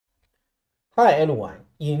Hi everyone,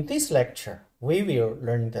 in this lecture we will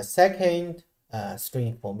learn the second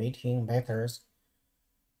string formatting methods,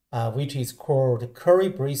 which is called curly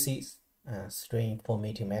braces string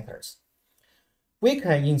formatting methods. We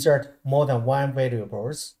can insert more than one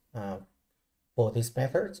variables for this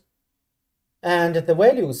method, and the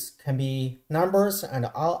values can be numbers and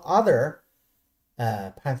other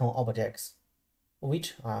Python objects,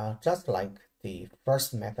 which are just like the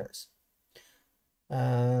first methods.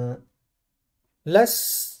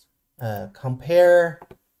 Let's compare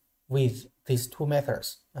with these two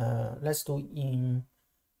methods. Let's do in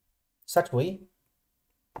such way.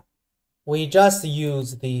 We just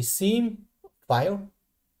use the sim file.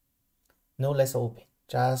 No, let's open.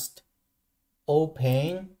 Just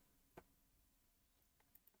open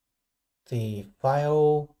the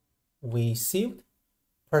file we saved,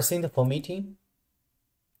 %formatting,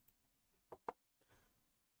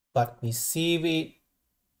 but we save it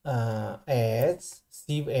as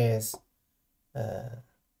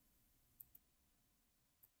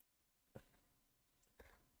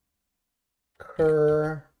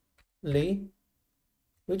curly.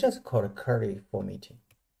 We just call it curly formatting.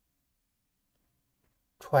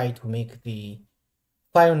 Try to make the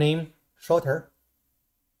file name shorter.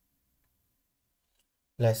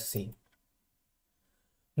 Let's see.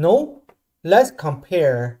 No, let's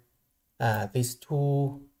compare these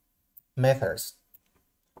two methods.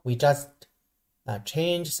 We just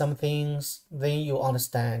change some things, then you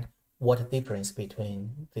understand what the difference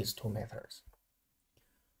between these two methods.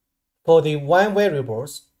 For the one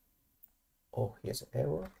variables, oh, here's an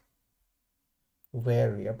error.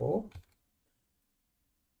 Variable.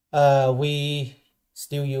 We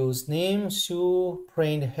still use name, should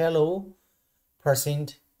print hello,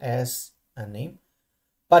 % as a name.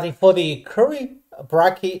 But for the curly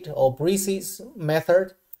bracket or braces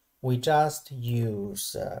method, we just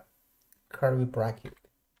use curly bracket.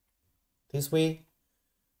 This way,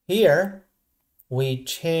 here we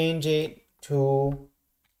change it to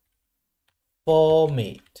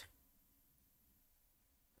format.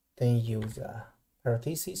 Then use a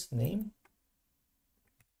parenthesis name.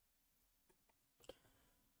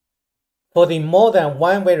 For the more than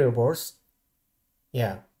one variables,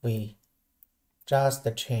 yeah, we just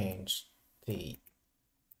change the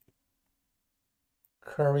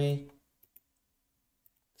curly,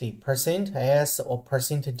 the %s or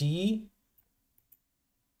 %d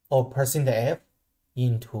or %f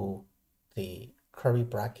into the curly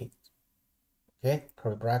bracket. Okay,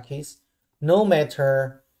 curly brackets, no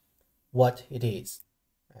matter what it is.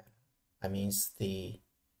 I mean the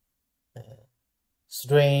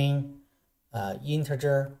string,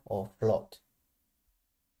 integer or float.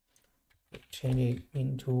 Change it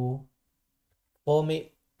into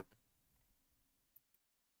format.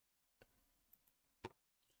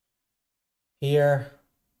 Here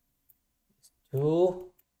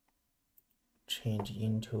to change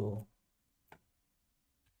into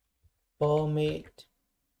format.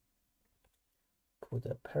 Put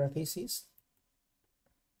a parenthesis.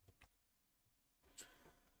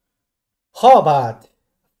 How about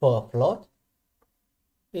for float?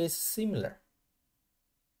 It's similar.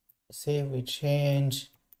 Say we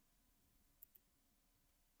change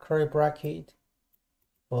curly bracket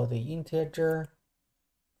for the integer,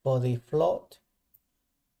 for the float.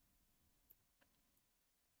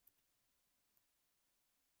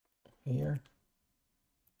 Here,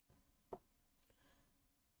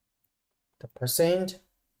 the %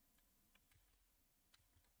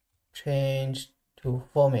 change to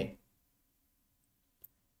format.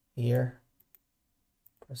 Here,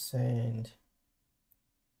 %.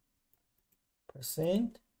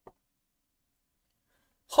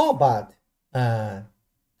 How about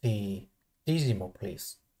the decimal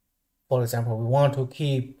place? For example, we want to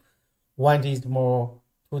keep 1 decimal,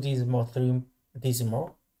 2 decimal, 3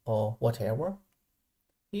 decimal, or whatever.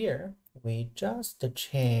 Here, we just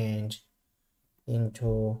change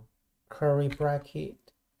into curly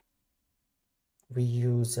bracket. We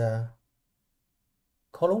use a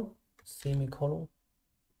colon, semicolon.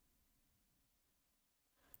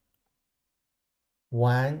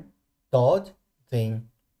 1 dot, then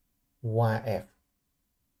 1f.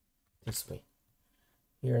 This way.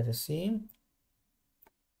 Here the same.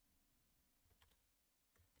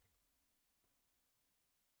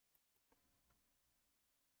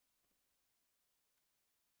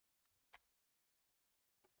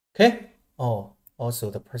 Okay. Oh,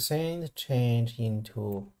 also the % change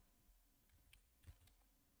into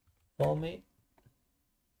format.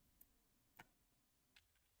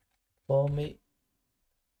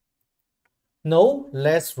 No,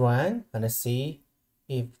 let's run and see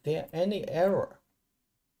if there any error.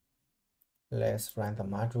 Let's run the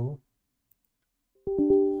module.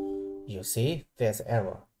 You see, there's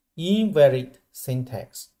error. Invalid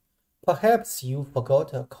syntax. Perhaps you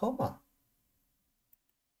forgot a comma.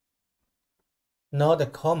 Not a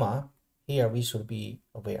comma. Here we should be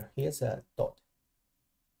aware. Here's a dot.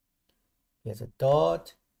 Here's a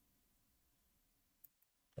dot.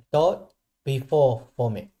 A dot before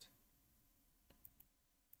format.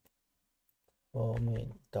 Format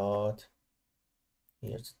dot.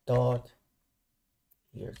 Here's dot.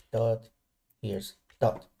 Here's dot. Here's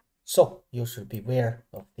dot. So you should be aware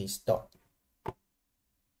of this dot.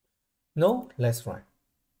 No, let's run.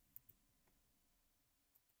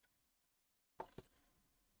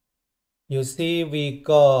 You see, we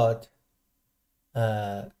got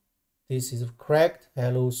this is correct.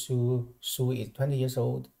 Hello, Sue. Sue is 20 years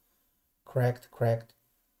old. Correct.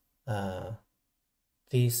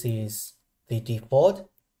 This is the default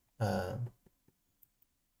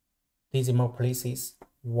decimal places.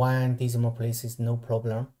 1 decimal places, no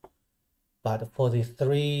problem. But for the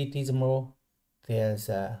 3 decimal, there's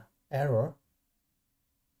a error.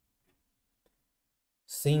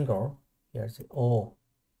 Single. Here's oh,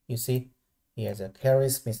 you see, here's a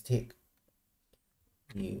carries mistake.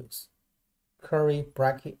 Use curly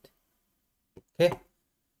bracket. Okay.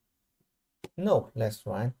 No, let's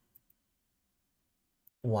run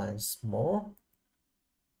once more.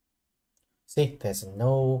 See, there's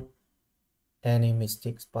no any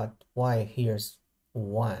mistakes, but why here's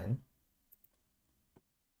 1?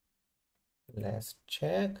 Let's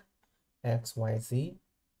check XYZ.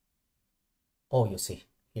 Oh, you see,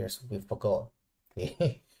 here's we forgot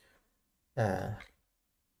the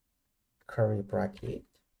curly bracket.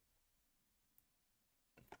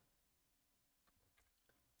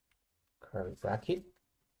 Curly bracket.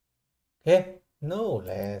 Okay, no,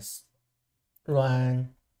 let's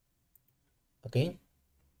run again.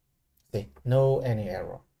 See, no any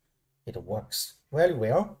error. It works very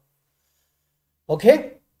well.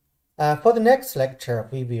 Okay, for the next lecture,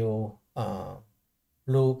 we will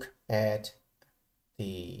look at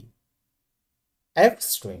the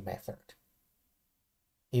F-string method.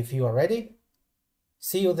 If you are ready,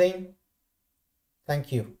 see you then.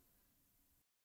 Thank you.